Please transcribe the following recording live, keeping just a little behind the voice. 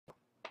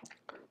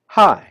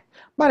Hi,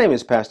 my name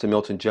is Pastor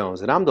Milton Jones,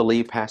 and I'm the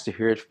lead pastor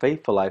here at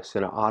Faithful Life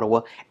Center,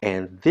 Ottawa,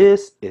 and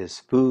this is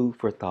Food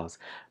for Thoughts.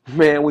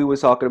 Man, we were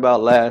talking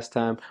about last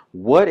time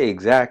what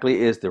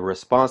exactly is the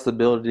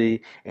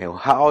responsibility and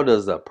how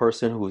does a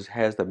person who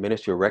has the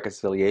ministry of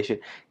reconciliation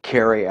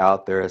carry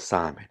out their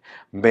assignment.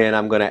 Man,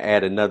 I'm going to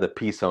add another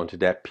piece onto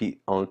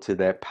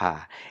that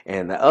pie.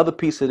 And the other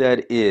piece of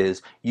that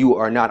is you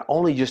are not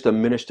only just a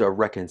minister of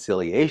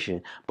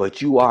reconciliation, but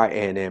you are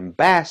an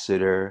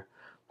ambassador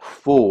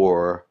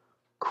for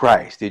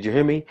Christ. Did you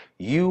hear me?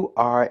 You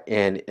are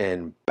an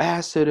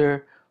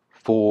ambassador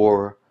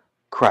for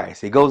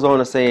Christ. He goes on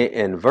to say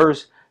in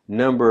verse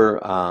number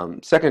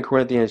 2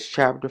 Corinthians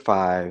chapter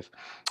 5,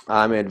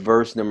 I'm at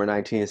verse number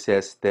 19, it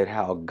says that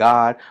how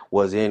God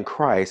was in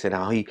Christ and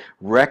how he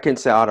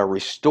reconciled or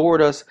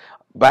restored us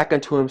back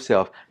unto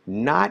himself,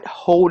 not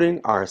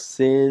holding our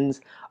sins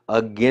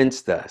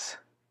against us.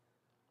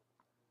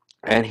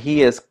 And he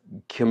has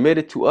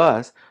committed to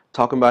us,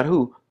 talking about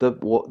who?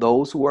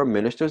 Those who are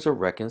ministers of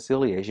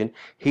reconciliation.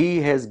 He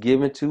has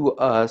given to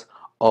us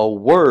a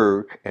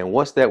word. And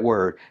what's that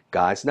word?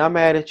 God's not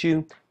mad at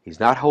you. He's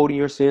not holding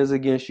your sins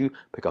against you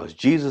because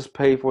Jesus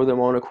paid for them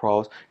on the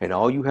cross. And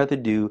all you have to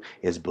do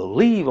is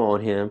believe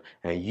on him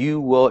and you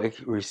will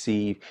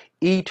receive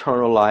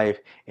eternal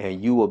life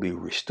and you will be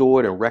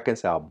restored and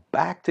reconciled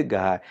back to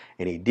God.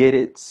 And he did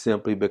it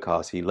simply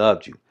because he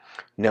loved you.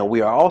 Now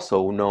we are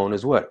also known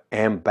as what?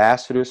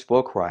 Ambassadors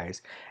for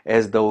Christ,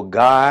 as though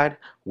God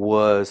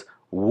was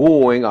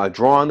wooing or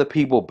drawing the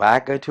people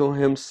back unto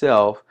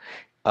himself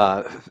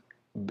uh,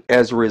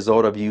 as a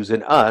result of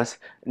using us.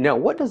 Now,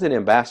 what does an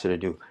ambassador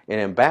do? An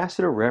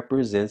ambassador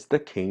represents the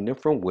kingdom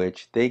from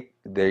which they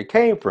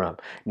came from.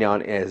 Now,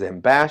 as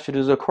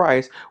ambassadors of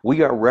Christ,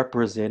 we are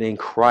representing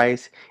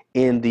Christ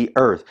in the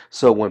earth.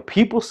 So when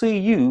people see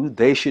you,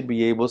 they should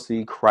be able to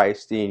see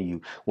Christ in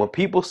you. When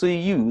people see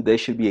you, they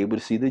should be able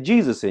to see the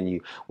Jesus in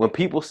you. When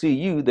people see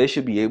you, they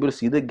should be able to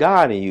see the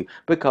God in you.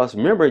 Because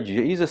remember,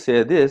 Jesus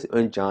said this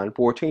in John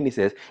 14. He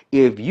says,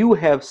 if you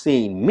have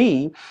seen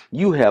me,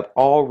 you have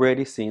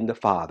already seen the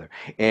Father.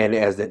 And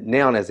as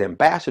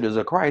ambassadors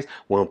of Christ,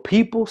 when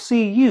people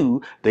see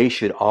you, they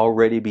should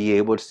already be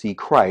able to see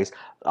Christ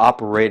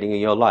operating in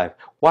your life.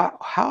 Why?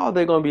 How are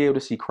they going to be able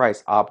to see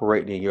Christ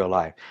operating in your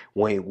life?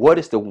 What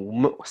is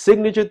the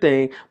signature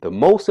thing, the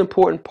most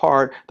important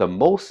part,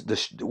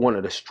 one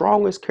of the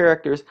strongest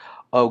characters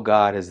of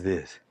God is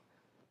this: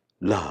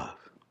 love.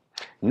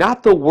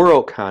 Not the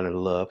world kind of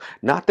love,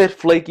 not that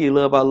flaky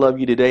love, I love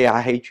you today,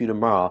 I hate you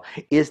tomorrow.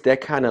 It's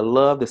that kind of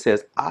love that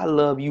says, I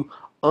love you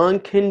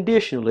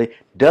unconditionally.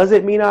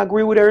 Doesn't mean I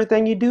agree with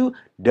everything you do,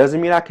 doesn't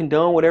mean I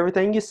condone with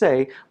everything you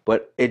say,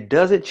 but it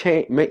doesn't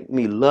make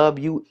me love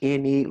you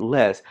any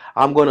less.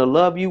 I'm going to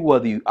love you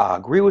whether I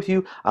agree with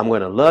you. I'm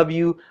going to love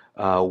you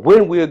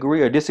when we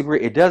agree or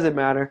disagree. It doesn't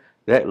matter.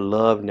 That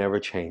love never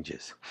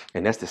changes.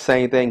 And that's the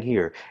same thing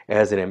here.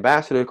 As an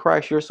ambassador of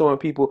Christ, you're showing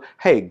people,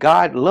 hey,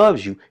 God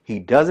loves you. He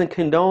doesn't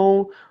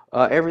condone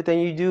everything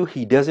you do.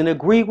 He doesn't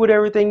agree with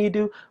everything you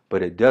do,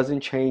 but it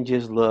doesn't change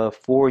his love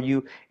for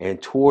you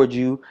and toward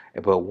you.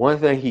 But one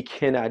thing he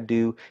cannot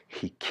do,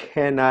 he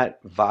cannot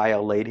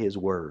violate his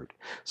word.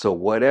 So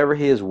whatever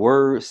his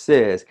word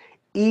says,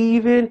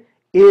 even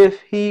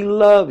if he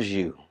loves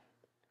you,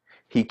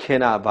 he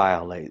cannot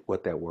violate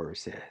what that word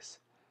says.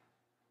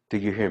 Do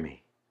you hear me?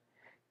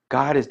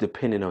 God is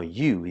dependent on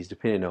you. He's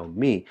dependent on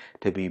me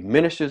to be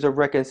ministers of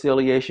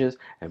reconciliations,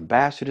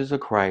 ambassadors of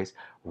Christ,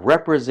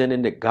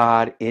 representing the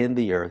God in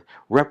the earth,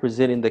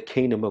 representing the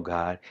kingdom of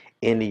God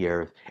in the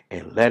earth,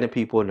 and letting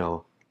people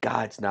know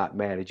God's not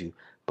mad at you,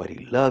 but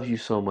he loves you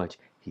so much,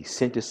 he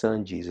sent his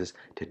son Jesus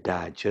to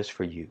die just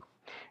for you.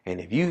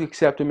 And if you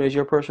accept him as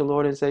your personal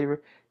Lord and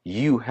Savior,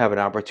 you have an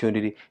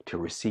opportunity to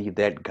receive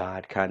that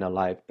God kind of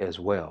life as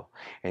well.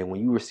 And when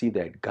you receive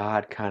that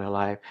God kind of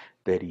life,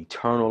 that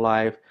eternal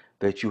life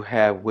that you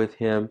have with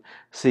him,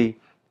 see,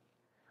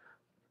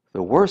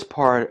 the worst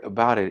part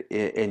about it,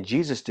 and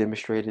Jesus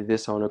demonstrated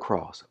this on the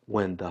cross,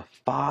 when the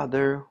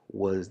Father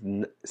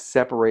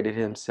separated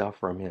himself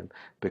from him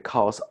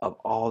because of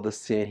all the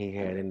sin he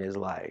had in his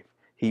life.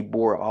 He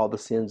bore all the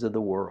sins of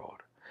the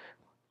world.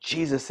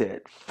 Jesus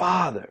said,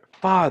 Father,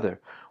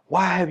 Father,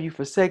 why have you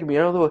forsaken me?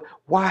 In other words,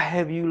 why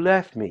have you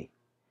left me?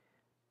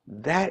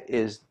 That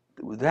is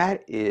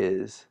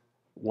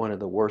one of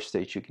the worst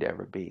states you could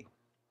ever be.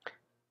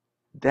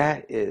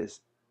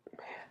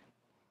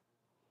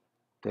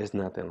 There's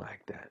nothing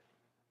like that.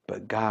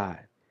 But God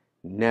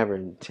never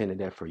intended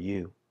that for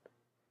you.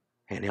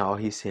 And all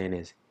he's saying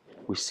is,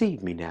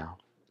 receive me now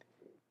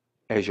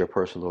as your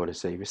personal Lord and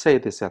Savior. Say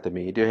this after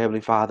me. Dear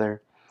Heavenly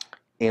Father,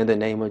 in the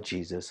name of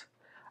Jesus,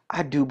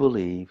 I do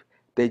believe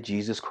that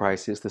Jesus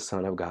Christ is the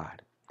Son of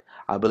God.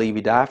 I believe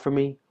he died for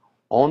me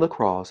on the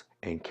cross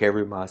and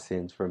carried my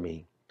sins for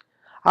me.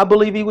 I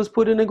believe he was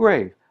put in the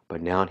grave,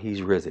 but now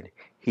he's risen.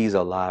 He's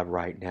alive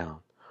right now.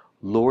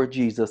 Lord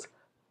Jesus,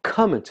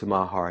 come into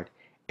my heart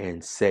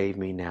and save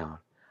me now.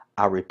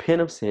 I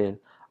repent of sin.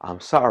 I'm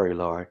sorry,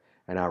 Lord,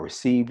 and I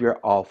receive your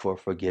offer of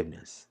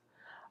forgiveness.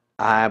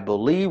 I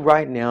believe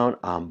right now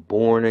I'm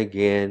born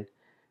again.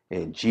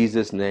 In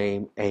Jesus'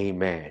 name,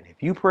 amen.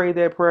 If you pray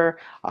that prayer,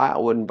 I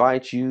would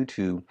invite you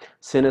to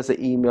send us an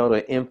email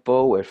to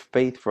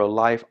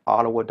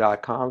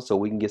info@faithforlifeottawa.com so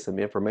we can get some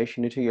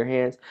information into your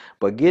hands.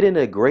 But get in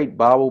a great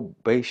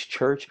Bible-based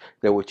church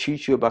that will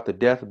teach you about the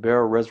death,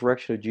 burial,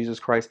 resurrection of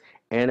Jesus Christ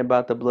and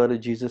about the blood of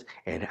Jesus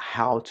and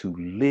how to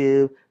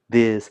live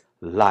this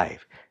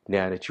life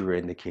now that you're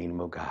in the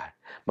kingdom of God.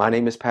 My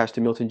name is Pastor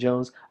Milton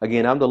Jones.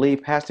 Again, I'm the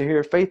lead pastor here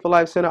at Faithful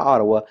Life Center,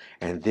 Ottawa,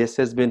 and this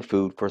has been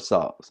Food for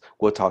Souls.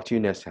 We'll talk to you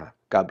next time.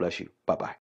 God bless you. Bye-bye.